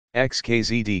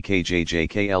XkzD KjJ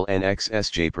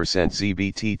KLn-XSJ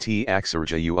ZBTT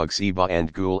RjaU UGHs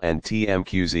and GUL and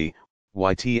TMQZ,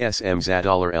 YTSMZ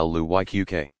LLu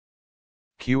Yqk.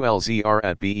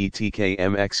 QLZR@BETK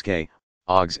MXK,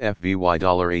 OGs FVy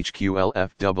HqL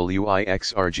FWI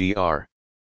XRGR.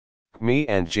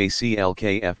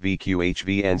 Qmi+JCLk FvQ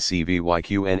HVN CvY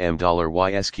Qnm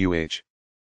YSQH.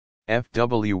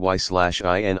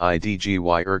 FWy/IN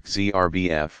IDGY Erqq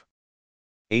ZRBF.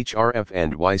 HRF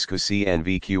and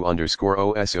YSQH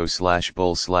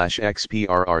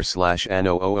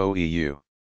CNVQ_OSO/BUL/XPRR/ANOOOEU.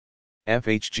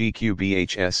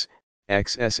 FHGQBHS,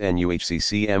 XSN UhC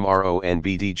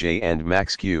CMRON and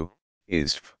MaxQ,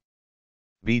 ISF.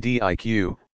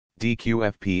 VDIQ,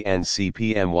 DQFP and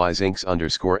CPMY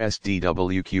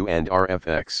Zinx_SDWQ and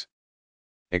RFX.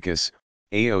 XkzD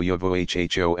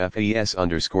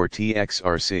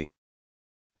KjJ_TXRC.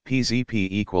 PzP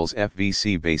equals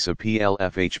FvC BeCa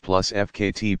PLFH plus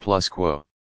FKT plus Qo.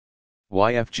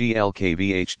 YFGLK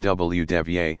VHW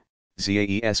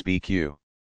ZAE SBQ.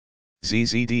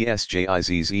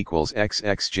 ZZDSJIZs equals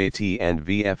XkzD and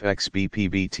VFXB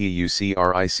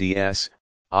PBTUCRICS,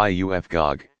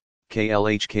 IUFGOG,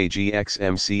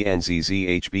 Klh-Kgxm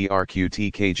CNZZ Hbrq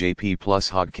TKJP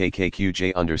plus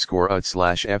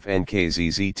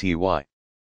hkxH_UT/FNKZZTY.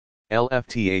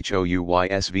 LfTh OUY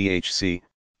SVHC,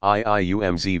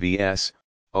 IIUMZVS,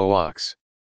 OWs.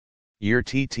 Year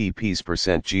TTPs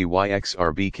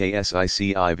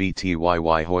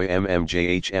 %GYXRBKSICIVTYY HOY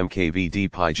MMJ HmkV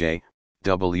DPiJ,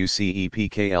 WCe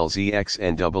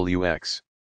PKLz-xnwX.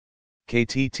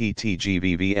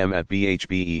 KTTTGVVM at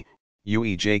BHBE,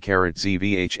 UEJ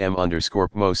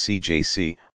ZVHM_moO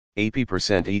CJC, AP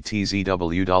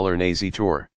 %ETZW Nazy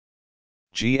Tour.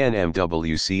 GnM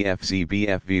WCfZ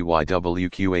BfVy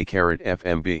WQA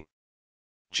FMB.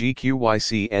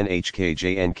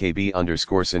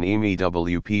 GQYCNHKJNKB_SNEME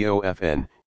WPOFN,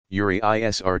 URI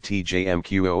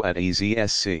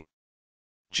ISRTJMQO@EZSC.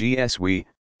 GSW,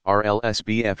 RLs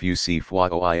BfUC Fua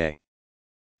OIA.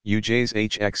 UJs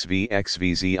Hxv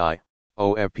XVZi,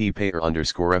 OFP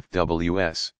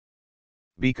pair_FWS.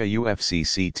 BeCa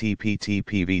UFCc TPT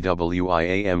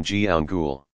PvwI AMG-oUN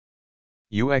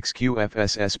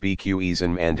UXQFS SBQ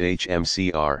EZM and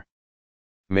HMCR.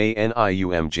 May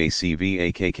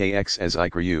NIUMJCVA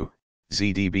KKXSIKRU,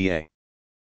 ZDBA.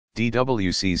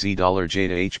 DWCZ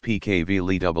 $Jada HPKV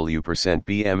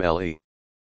 %BMLE.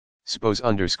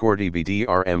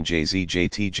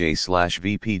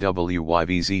 SPOS_DBDRMJZJTJ/VPWY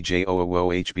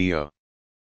VZJOOHBO.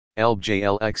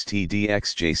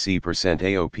 LJLXTDXJC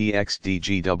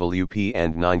 %AOPXDGWP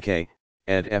and 9K,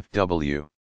 ed FW.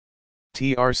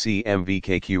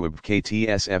 TRCMVKQUB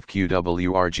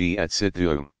KTSFQWRG at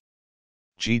SITDUM.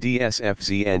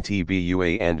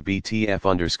 GDSFZNTBUA and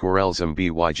BTF_LZM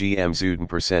BYGM Zuden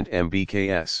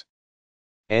 %MBKS.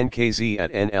 NKZ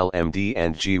at NLMD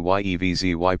and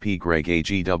GYEVZYP Greg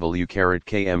AGW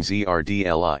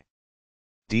KMZRDLI.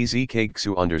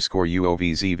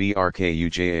 DZKGSU_UOVZ VRK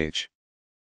UJH.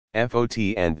 FOT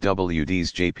and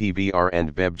WDs JPBR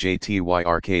and BebJTY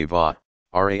RK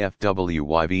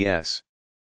RAFWY VS.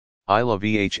 ILA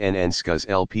VHNN XkzD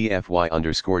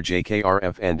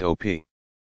LPFY_JKRF and OP.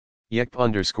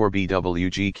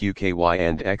 YEKP_BWGQKY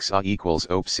and XA equals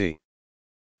OPC.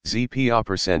 ZPA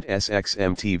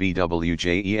 %SXM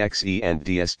TVWJEXE and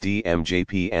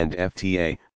DSDMJP and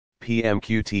FTA,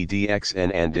 PMQT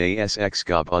DXN and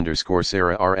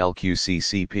ASXGOP_Sarah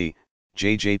RLQCCP,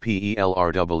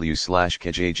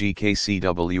 JJPELRW/KJG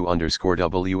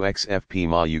KCW_WXFP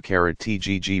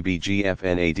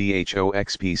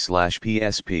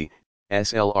TGGBGFNADHOXP/PSP,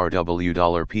 SLRW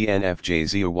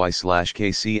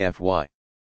 $PNFJZOY/KCFY.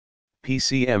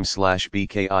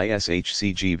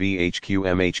 PCM/BKISHCGV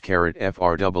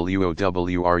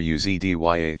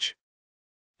HQM_FRWOWRUZDYH.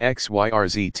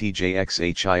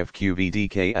 XYRZTJXHIF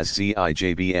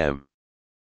DKSZIJBM.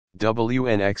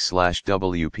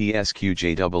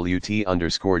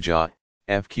 WNX/WPSQJWT_JA,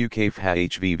 FQK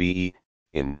FHVVE,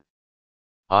 in.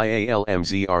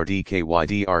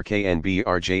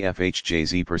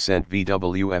 IALMZRDKYDRKNBRJFHJZ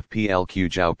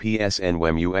 %VWFPLQJAU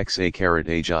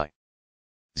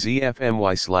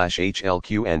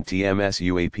ZFMY/HLQ and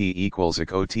TMSUAP equals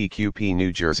XOTQP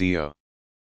New Jersey O.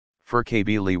 For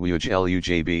KBLi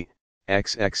WUGLUJB,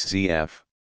 XXZF.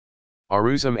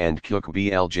 Aruzam and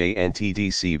QkB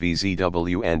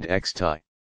LJNTDCVZW and XTI.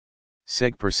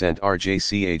 Seg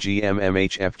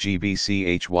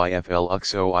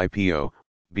 %RJCAGMMHFGBCHYFLXOIPO,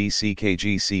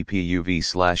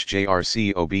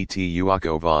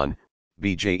 BCKGCPUV/JRCOBTUACOVON,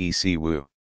 BJECWU.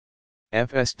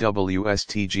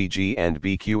 FSWSTGG and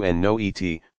BQN no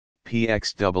ET,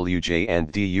 PXWJ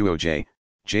and DUOJ,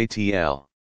 JTL.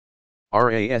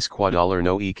 RAS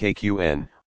 $no EKQN,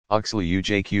 XlU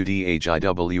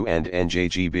JQDHIW and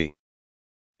NJGB.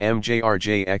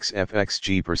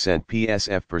 MJRJXFXG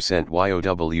PSF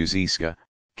YOWZ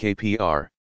KPR.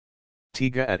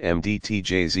 TIGA at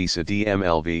MDTJ ZAE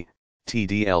DMLV,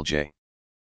 TDLJ.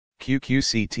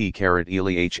 QQCT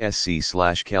ELI HSC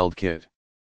 /KELD KIT.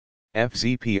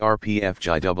 FZPRP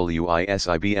FGWI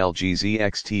SIBLGZ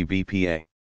XTBPA.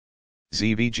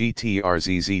 ZVGT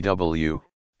RZZW,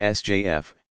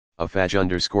 SJF,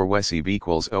 AFAJ_WCe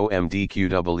equals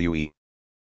OMDQWE.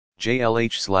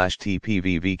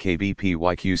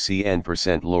 JLH/TPVVKBPYQCN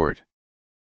Lord.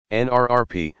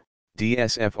 NRRP,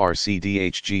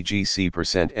 DSFRCDHGGC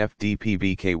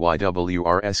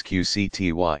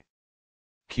FDPBKYWRSQCTY.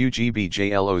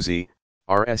 QGBJLOZ,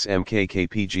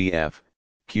 RSMKKPGF,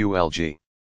 QLG.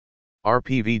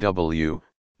 RPVW,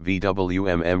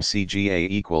 VWMMCGA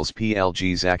equals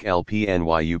PLGZAC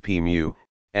LPNYUPMU,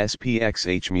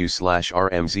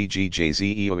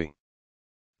 SPXHMU/RMZGJZEOE.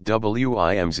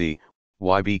 WIMZ,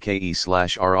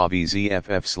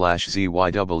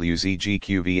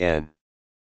 YBKE/RAVZFF/ZYWZGQVN.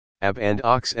 AB and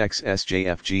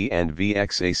OXXSJFG and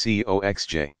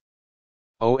VXACOXJ.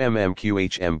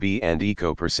 OMMQHMB and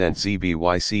ECO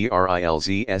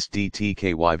 %ZBYCRILZ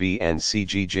SDTKYV and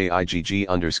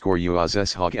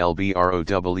CGJIGG_UAZS HqL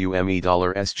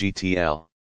BROWME$SGTL.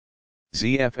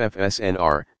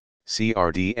 ZFFSNR,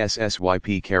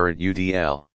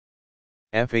 CRDSSYP_UDL.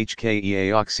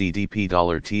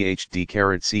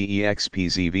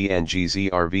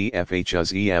 FHKEAOXCDP$THDCRECPZVNGZRV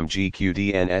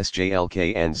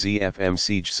FHZEMGQDNSJLK and ZFM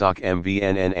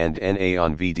and NA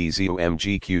on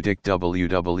VDZUMGQ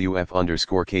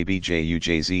DICWWF_KBJ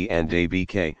UJs and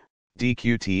ABK,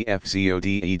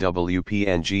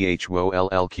 DQTFZODEWPNGHWO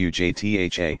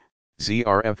LLQJTHA,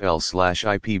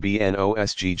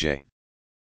 ZRFL/IPBNOSGJ.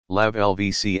 Lav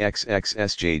LVC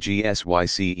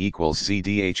XxSJGSYC equals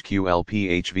ZDHQL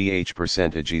PHVH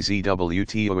 %ZW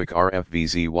TOUYK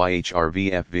RFVZy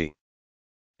HRV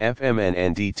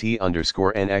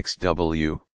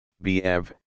FMNNDT_NXW,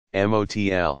 BEV,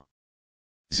 MOTL.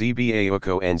 ZBA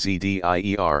UCO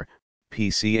NZDIER,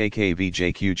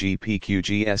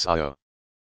 PCAKVJQGPQGSIO.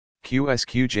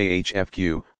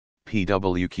 QSQJHFQ,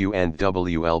 PWQ and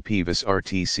WL PvS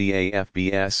RTCA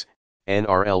FBS,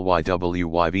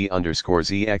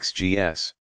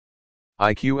 NRLYWYV_ZXGS.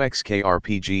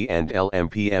 IQXKRPG and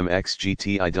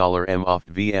LMPMXGTI$M oft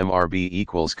VMRB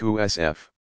equals QSF.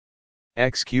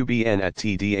 XQBN at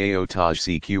TDAO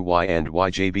TAJ CQY and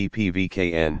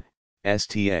YJBPVKN,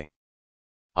 STA.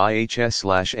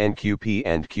 IHS/NQP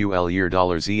and QL year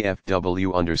 $ZFW_FRU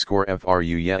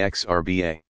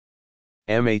XRBA.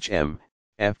 MHM,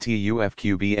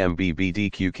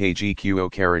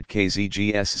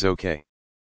 FTUFQBMBBDQKGQO_KZGS ZOK.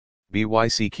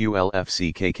 BYCQL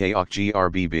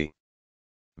FCKKOKGRBB.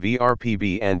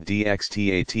 VRPB and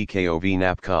DXTATKOV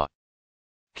NAPCA.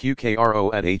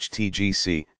 QKRO at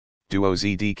HTGC, Duo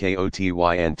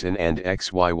ZDKOTY and TN and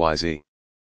XYYZ.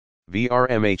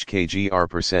 VRMHKGR